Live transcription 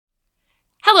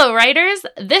Hello, writers.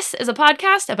 This is a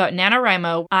podcast about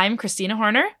NaNoWriMo. I'm Christina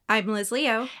Horner. I'm Liz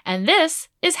Leo. And this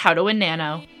is How to Win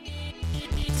Nano.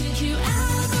 Did you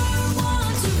ever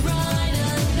want to write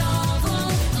a novel?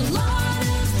 A lot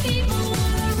of people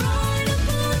wanna write a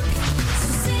book. So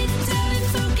sit down and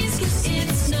focus, 'cause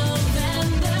it's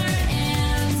November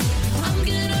and I'm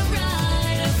gonna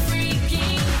write a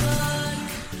freaking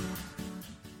book.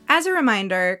 As a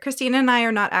reminder, Christina and I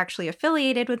are not actually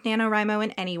affiliated with NaNoWriMo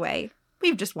in any way.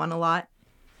 We've just won a lot.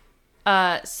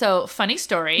 So, funny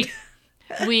story.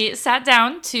 We sat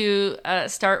down to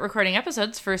start recording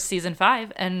episodes for season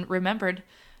 5 and remembered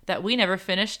that we never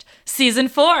finished season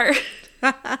 4.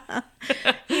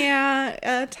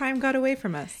 Yeah, time got away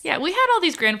from us. Yeah, we had all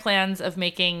these grand plans of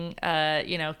making,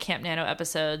 Camp Nano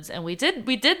episodes, and we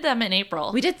did them in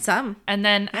April. We did some. And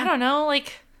then, I don't know,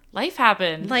 life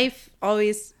happened. Life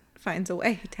always finds a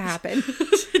way to happen.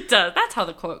 It does. That's how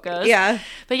the quote goes. Yeah.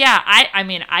 But yeah,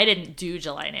 I didn't do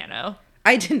July Nano.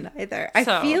 I didn't either. I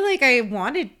feel like I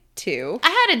wanted to. I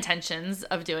had intentions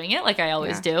of doing it like I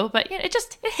always do, but it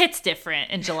hits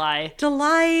different in July.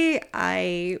 July,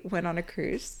 I went on a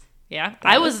cruise. Yeah.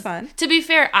 That was fun. To be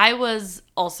fair, I was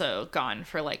also gone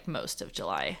for most of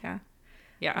July. Yeah.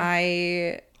 Yeah.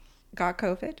 I got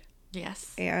COVID.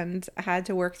 Yes. And I had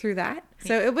to work through that.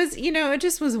 So it was, it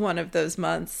just was one of those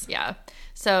months. Yeah.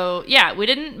 So, yeah, we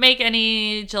didn't make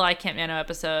any July Camp Nano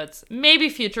episodes. Maybe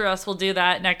Future Us will do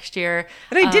that next year.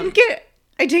 But I didn't get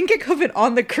COVID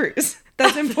on the cruise.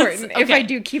 That's important. Okay. If I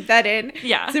do keep that in,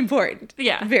 Yeah. it's important.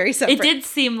 Yeah. Very separate. It did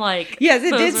seem like... Yes,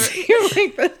 it did those were- seem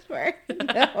like those were.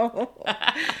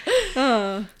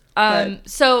 No.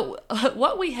 So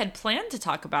what we had planned to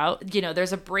talk about,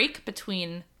 there's a break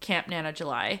between Camp Nano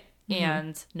July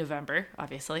and November,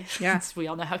 obviously. Yeah. Since we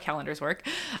all know how calendars work.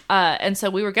 And so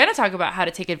we were going to talk about how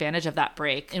to take advantage of that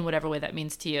break in whatever way that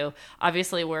means to you.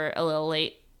 Obviously, we're a little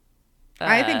late.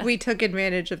 I think we took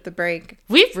advantage of the break.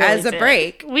 We really as a did.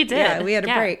 break. We did. Yeah, we had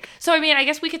a break. So, I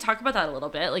guess we could talk about that a little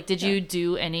bit. Did you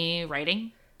do any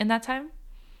writing in that time?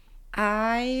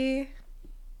 I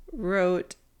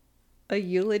wrote a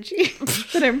eulogy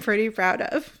that I'm pretty proud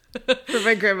of for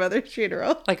my grandmother's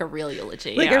funeral. Like a real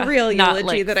eulogy. Like yeah. a real Not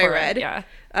eulogy that I for it, read. Yeah.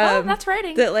 That's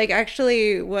writing. That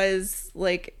actually was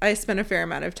I spent a fair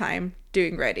amount of time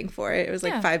doing writing for it. It was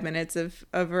 5 minutes of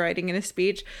writing in a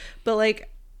speech. But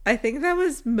I think that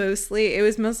was mostly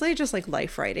just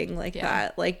life writing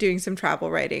that, doing some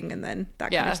travel writing and then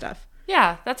that kind of stuff.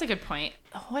 Yeah, that's a good point.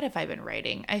 What have I been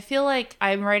writing? I feel like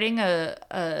I'm writing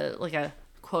a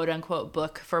quote unquote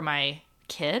book for my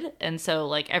kid. And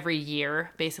so every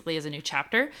year basically is a new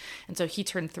chapter. And so he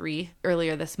turned 3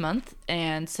 earlier this month.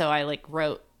 And so I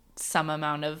wrote some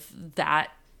amount of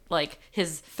that,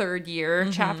 his 3rd year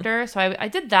chapter. So I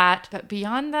did that. But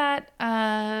beyond that,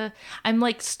 I'm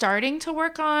starting to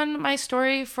work on my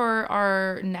story for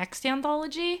our next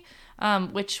anthology,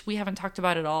 which we haven't talked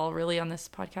about at all really on this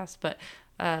podcast, but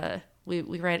we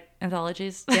write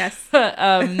anthologies. Yes. We'll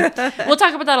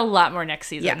talk about that a lot more next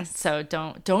season. Yes. So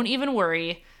don't even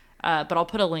worry. But I'll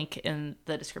put a link in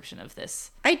the description of this.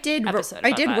 I did episode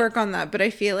about that. work on that, but I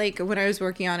feel like when I was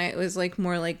working on it, it was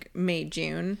more May,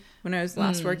 June when I was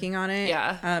last working on it.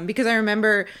 Yeah. Because I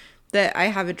remember that I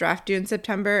have a draft due in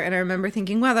September, and I remember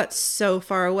thinking, wow, that's so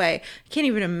far away. I can't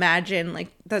even imagine,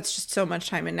 that's just so much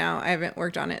time, and now I haven't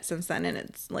worked on it since then, and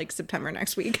it's September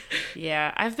next week.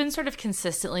 Yeah, I've been sort of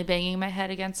consistently banging my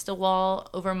head against a wall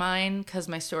over mine because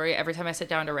my story, every time I sit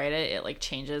down to write it, it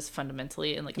changes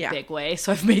fundamentally in a big way.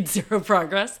 So I've made 0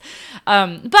 progress.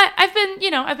 But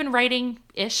I've been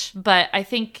writing-ish, but I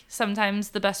think sometimes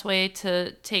the best way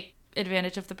to take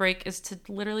advantage of the break is to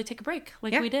literally take a break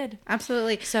we did.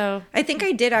 Absolutely. So I think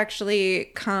I did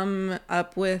actually come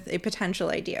up with a potential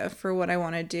idea for what I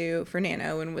want to do for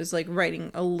Nano, and was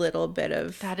writing a little bit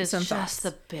of that is some just thoughts.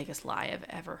 the biggest lie I've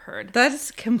ever heard.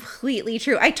 That's completely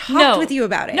true. I talked with you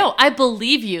about it. No, I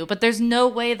believe you, but there's no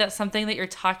way that something that you're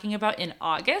talking about in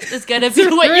August is going to be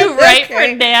what you write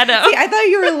for Nano. See, I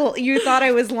thought you thought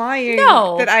I was lying.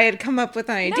 No. That I had come up with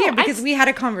an idea because we had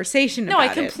a conversation about it.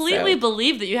 No, I completely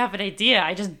believe that you have an idea.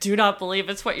 I just do not believe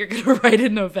it's what you're going to write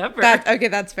in November. Okay,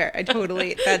 that's fair. That's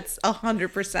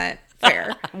 100%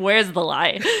 fair. Where's the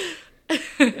lie?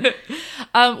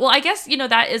 Well, I guess,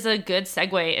 that is a good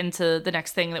segue into the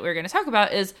next thing that we're going to talk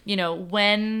about is,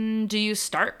 when do you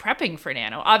start prepping for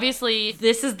Nano? Obviously,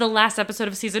 this is the last episode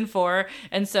of season 4.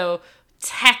 And so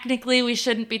technically we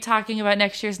shouldn't be talking about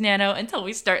next year's Nano until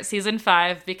we start season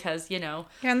 5 because, Yeah,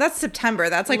 and that's September.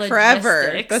 That's logistics.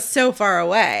 Forever. That's so far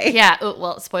away. Yeah.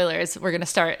 Well, spoilers. We're going to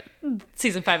start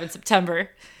season 5 in September.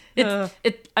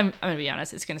 I'm gonna be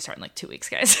honest, it's gonna start in like 2 weeks,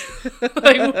 guys.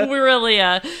 Like, we're really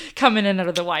coming in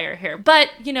under the wire here. But,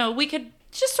 you know, we could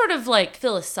just sort of like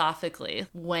philosophically,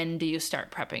 when do you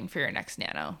start prepping for your next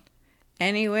nano?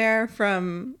 Anywhere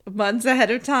from months ahead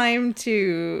of time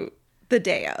to the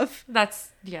day of.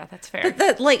 That's fair.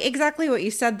 That, like, exactly what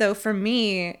you said, though. For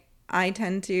me, I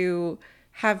tend to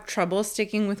have trouble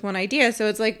sticking with one idea. So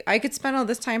it's like I could spend all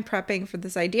this time prepping for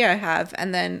this idea I have,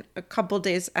 and then a couple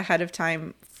days ahead of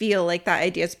time feel like that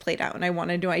idea's played out and I want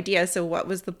a new idea. So what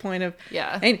was the point of...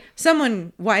 Yeah. And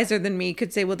someone wiser than me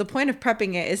could say, well, the point of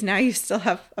prepping it is now you still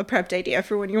have a prepped idea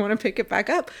for when you want to pick it back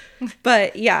up.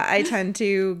 But yeah, I tend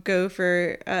to go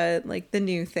for like the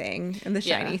new thing and the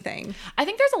shiny thing. I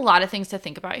think there's a lot of things to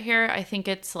think about here. I think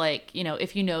it's like, you know,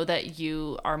 if you know that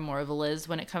you are more of a Liz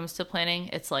when it comes to planning,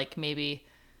 it's like maybe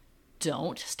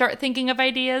don't start thinking of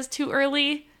ideas too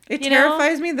early. It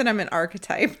terrifies me that I'm an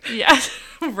archetype. Yeah,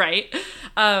 right.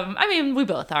 I mean, we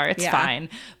both are. It's fine.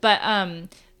 But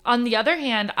on the other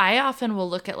hand, I often will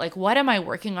look at like, what am I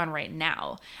working on right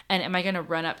now? And am I going to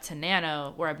run up to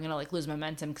nano where I'm going to like lose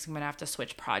momentum because I'm going to have to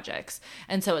switch projects?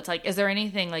 And so it's like, is there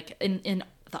anything like in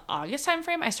the August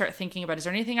timeframe, I start thinking about, is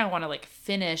there anything I want to like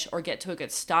finish or get to a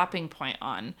good stopping point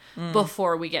on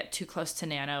before we get too close to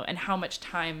nano? And how much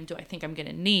time do I think I'm going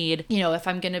to need? You know, if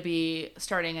I'm going to be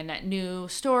starting a net new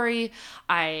story,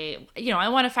 I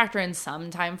want to factor in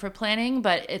some time for planning,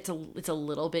 but it's a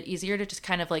little bit easier to just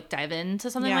kind of like dive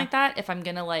into something like that. If I'm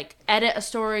going to like edit a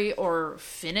story or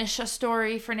finish a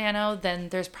story for nano, then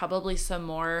there's probably some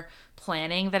more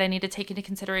planning that I need to take into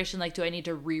consideration. Like, do I need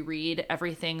to reread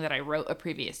everything that I wrote a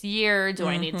previous year? Do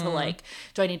I need to like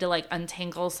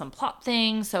untangle some plot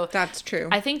things? So that's true.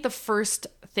 I think the first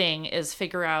thing is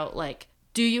figure out like,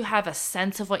 do you have a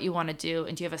sense of what you want to do?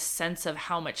 And do you have a sense of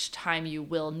how much time you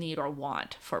will need or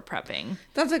want for prepping?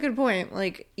 That's a good point.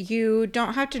 Like, you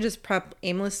don't have to just prep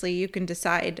aimlessly. You can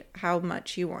decide how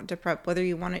much you want to prep, whether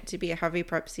you want it to be a heavy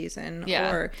prep season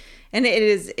or... And it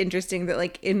is interesting that,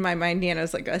 like, in my mind,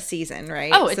 Nano's like a season,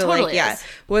 right? Oh, it totally is.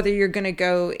 Whether you're going to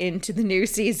go into the new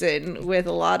season with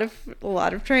a lot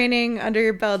of training under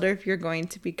your belt, or if you're going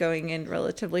to be going in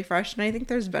relatively fresh. And I think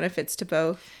there's benefits to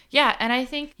both. Yeah, and I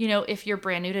think, you know, if you're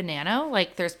brand new to Nano,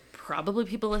 like, there's probably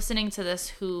people listening to this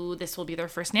who this will be their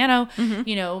first nano.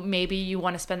 You know, maybe you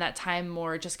want to spend that time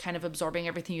more just kind of absorbing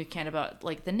everything you can about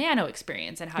like the nano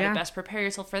experience and how to best prepare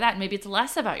yourself for that. And maybe it's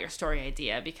less about your story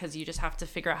idea because you just have to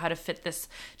figure out how to fit this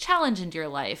challenge into your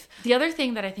life. The other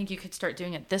thing that I think you could start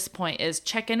doing at this point is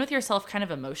check in with yourself kind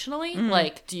of emotionally.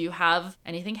 Like, do you have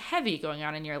anything heavy going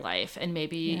on in your life? And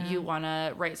maybe you want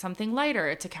to write something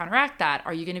lighter to counteract that.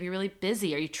 Are you going to be really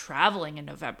busy? Are you traveling in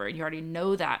November? And you already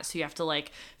know that. So you have to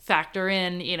like factor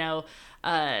in, you know,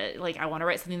 like I want to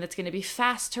write something that's going to be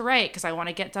fast to write because I want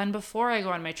to get done before I go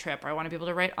on my trip, or I want to be able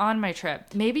to write on my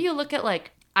trip. Maybe you look at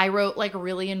like, I wrote like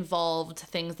really involved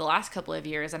things the last couple of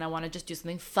years and I want to just do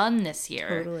something fun this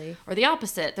year. Totally. Or the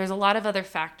opposite. There's a lot of other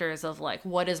factors of like,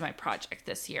 what is my project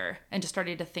this year? And just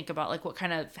starting to think about like what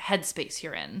kind of headspace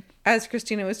you're in. As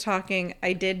Christina was talking,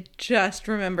 I did just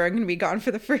remember I'm going to be gone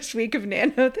for the first week of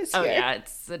Nano this year. Oh yeah,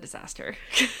 it's a disaster.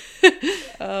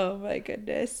 Oh my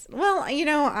goodness. Well, you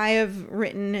know, I have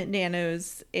written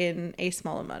nanos in a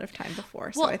small amount of time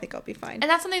before, so I think I'll be fine. And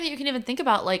that's something that you can even think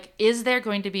about. Like, is there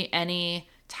going to be any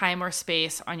time or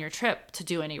space on your trip to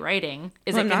do any writing?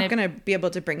 Is I'm not going to be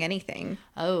able to bring anything.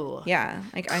 Oh. Yeah.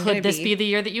 Like, Could this be the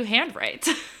year that you handwrite?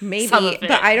 Maybe,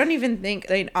 but I don't even think,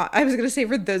 I was going to say,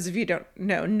 for those of you who don't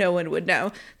know, no one would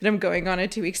know that I'm going on a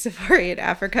 2-week safari in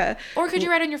Africa. Or could you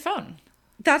write on your phone?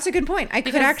 That's a good point. I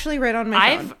could actually write on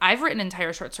my phone. I've written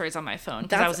entire short stories on my phone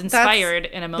because I was inspired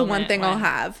in a moment. The one thing I'll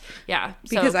have. Yeah.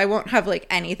 Because I won't have like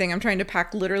anything. I'm trying to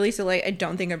pack literally, so like I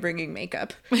don't think I'm bringing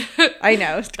makeup. I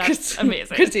know. That's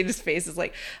amazing. Christina's face is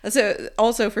like... So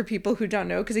also for people who don't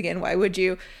know, because again, why would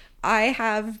you? I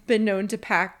have been known to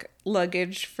pack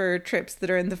luggage for trips that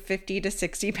are in the 50 to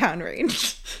 60 pound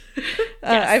range.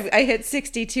 I hit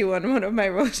 62 on one of my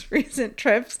most recent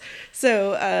trips.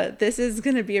 So this is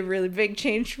going to be a really big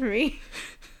change for me.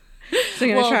 So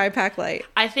I'm going to try pack light.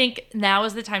 I think now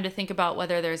is the time to think about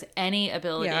whether there's any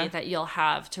ability that you'll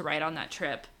have to write on that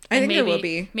trip. I think there will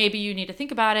be. Maybe you need to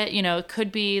think about it. You know, it could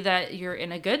be that you're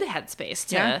in a good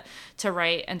headspace to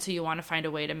write, and so you want to find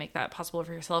a way to make that possible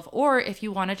for yourself. Or if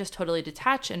you want to just totally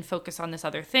detach and focus on this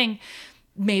other thing,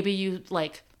 maybe you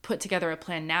like put together a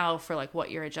plan now for like what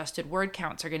your adjusted word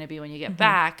counts are going to be when you get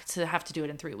back to have to do it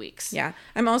in 3 weeks. Yeah.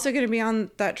 I'm also going to be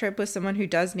on that trip with someone who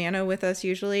does Nano with us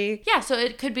usually. Yeah, so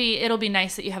it'll be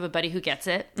nice that you have a buddy who gets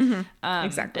it.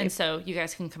 Exactly. And so you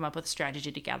guys can come up with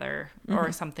strategy together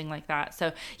or something like that.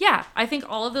 So yeah, I think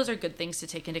all of those are good things to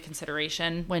take into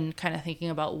consideration when kind of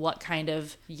thinking about what kind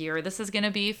of year this is going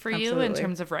to be for you in Absolutely.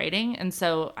 terms of writing. And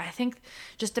so I think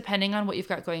just depending on what you've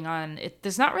got going on,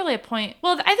 there's not really a point.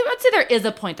 Well, I'd say there is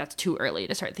a point that's too early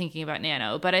to start thinking about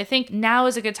Nano, but I think now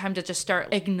is a good time to just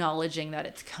start acknowledging that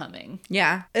it's coming.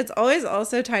 Yeah. It's always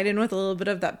also tied in with a little bit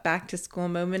of that back to school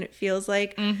moment, it feels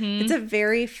like. It's a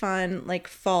very fun, like,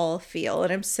 fall feel.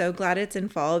 And I'm so glad it's in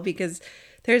fall because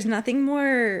there's nothing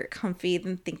more comfy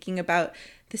than thinking about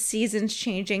the seasons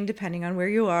changing depending on where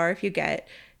you are. If you get,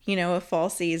 a fall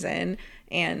season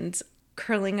and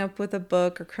curling up with a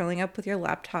book or curling up with your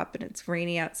laptop and it's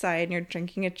rainy outside and you're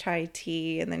drinking a chai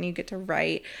tea and then you get to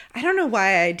write. I don't know why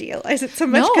I idealize it so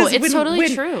much. No, 'cause it's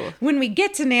totally true. When we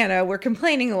get to Nano, we're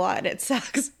complaining a lot and it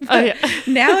sucks. Oh, yeah.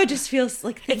 Now it just feels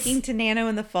like thinking to Nano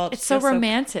in the fall. It's so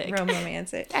romantic.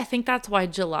 Romantic. I think that's why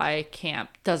July camp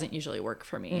doesn't usually work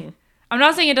for me. I'm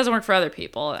not saying it doesn't work for other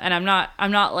people, and I'm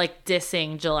not like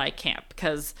dissing July camp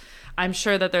because I'm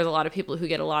sure that there's a lot of people who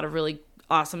get a lot of really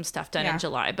awesome stuff done in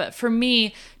July. But for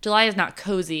me, July is not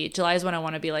cozy. July is when I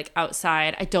want to be like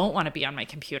outside. I don't want to be on my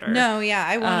computer. No, yeah,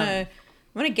 I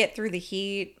want to get through the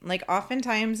heat. Like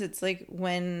oftentimes it's like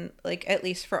when, like, at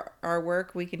least for our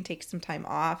work, we can take some time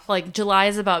off. Like July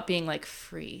is about being like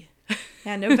free.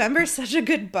 Yeah, November's such a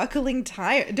good buckling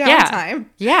downtime.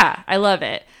 Yeah, I love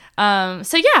it.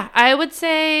 So yeah, I would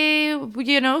say,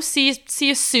 see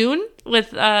you soon with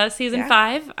season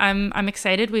 5. I'm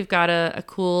excited. We've got a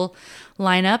cool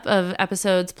lineup of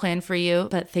episodes planned for you,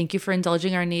 but thank you for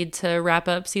indulging our need to wrap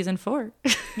up season 4.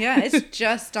 Yeah, it's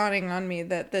just dawning on me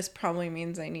that this probably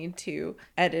means I need to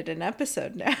edit an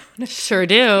episode now. Sure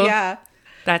do. Yeah.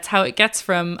 That's how it gets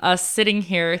from us sitting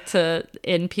here to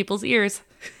in people's ears.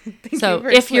 So you for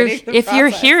if you're explaining the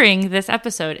process. hearing this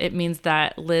episode, it means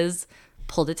that Liz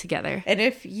pulled it together. And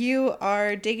if you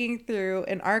are digging through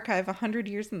an archive 100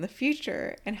 years in the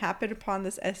future and happen upon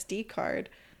this SD card,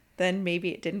 then maybe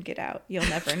it didn't get out. You'll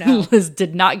never know. Liz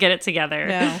did not get it together.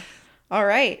 No. All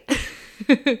right.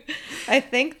 I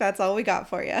think that's all we got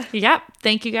for you. Yep.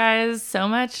 Thank you guys so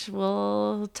much.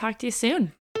 We'll talk to you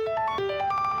soon.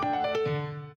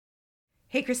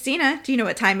 Hey, Christina, do you know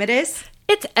what time it is?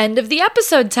 It's end of the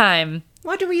episode time.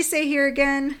 What do we say here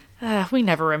again? We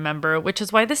never remember, which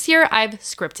is why this year I've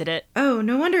scripted it. Oh,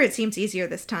 no wonder it seems easier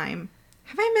this time.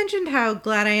 Have I mentioned how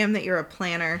glad I am that you're a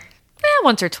planner?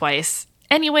 Once or twice.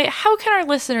 Anyway, how can our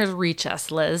listeners reach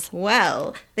us, Liz?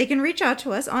 Well, they can reach out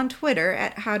to us on Twitter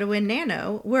at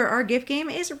HowToWinNano, where our gift game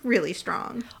is really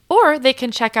strong. Or they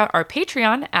can check out our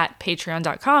Patreon at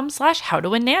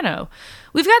patreon.com/howtowinnano.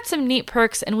 We've got some neat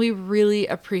perks and we really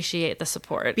appreciate the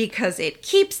support. Because it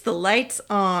keeps the lights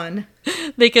on.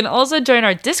 They can also join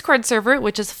our Discord server,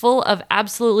 which is full of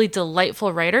absolutely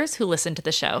delightful writers who listen to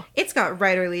the show. It's got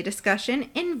writerly discussion,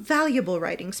 invaluable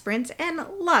writing sprints, and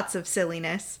lots of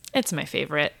silliness. It's my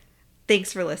favorite.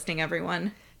 Thanks for listening,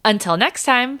 everyone. Until next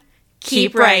time,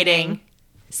 Keep writing.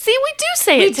 See, we do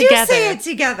say We it together. do say it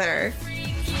together. Can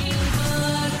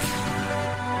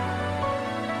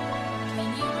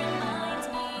you remind me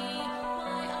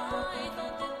why I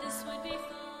thought that this would be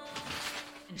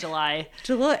fun? July.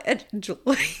 July.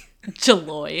 July.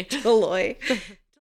 July.